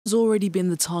Has already been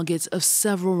the target of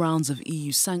several rounds of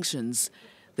EU sanctions.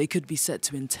 They could be set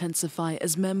to intensify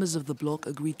as members of the bloc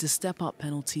agreed to step up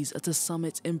penalties at a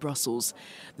summit in Brussels.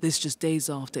 This just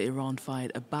days after Iran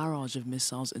fired a barrage of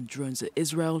missiles and drones at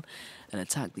Israel, an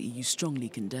attack the EU strongly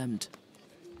condemned.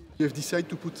 We have decided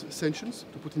to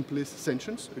put in place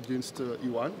sanctions against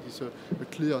Iran. It's a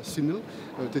clear signal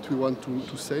that we want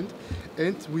to send.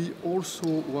 And we also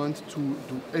want to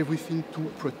do everything to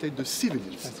protect the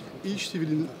civilians. Each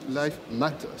civilian life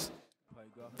matters.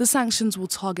 The sanctions will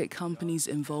target companies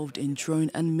involved in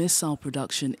drone and missile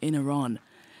production in Iran.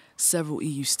 Several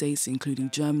EU states,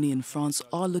 including Germany and France,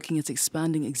 are looking at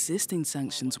expanding existing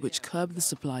sanctions which curb the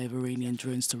supply of Iranian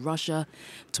drones to Russia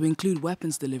to include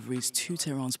weapons deliveries to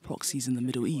Tehran's proxies in the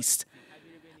Middle East.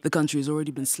 The country has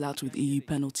already been slapped with EU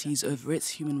penalties over its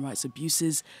human rights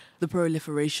abuses, the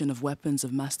proliferation of weapons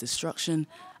of mass destruction,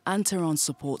 and Tehran's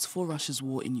support for Russia's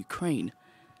war in Ukraine.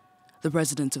 The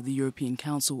President of the European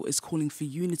Council is calling for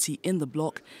unity in the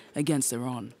bloc against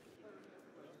Iran.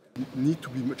 We need to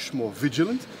be much more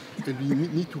vigilant, and we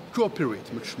need to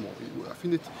cooperate much more. I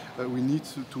think that we need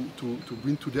to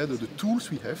bring together the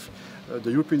tools we have,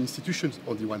 the European institutions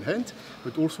on the one hand,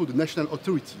 but also the national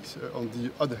authorities on the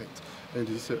other hand. And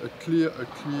it's a clear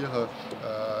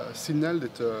signal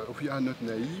that we are not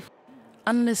naive.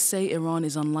 Analysts say Iran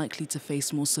is unlikely to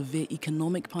face more severe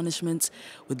economic punishment,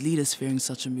 with leaders fearing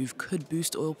such a move could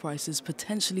boost oil prices,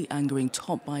 potentially angering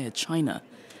top buyer China.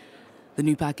 The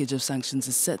new package of sanctions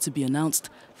is set to be announced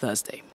Thursday.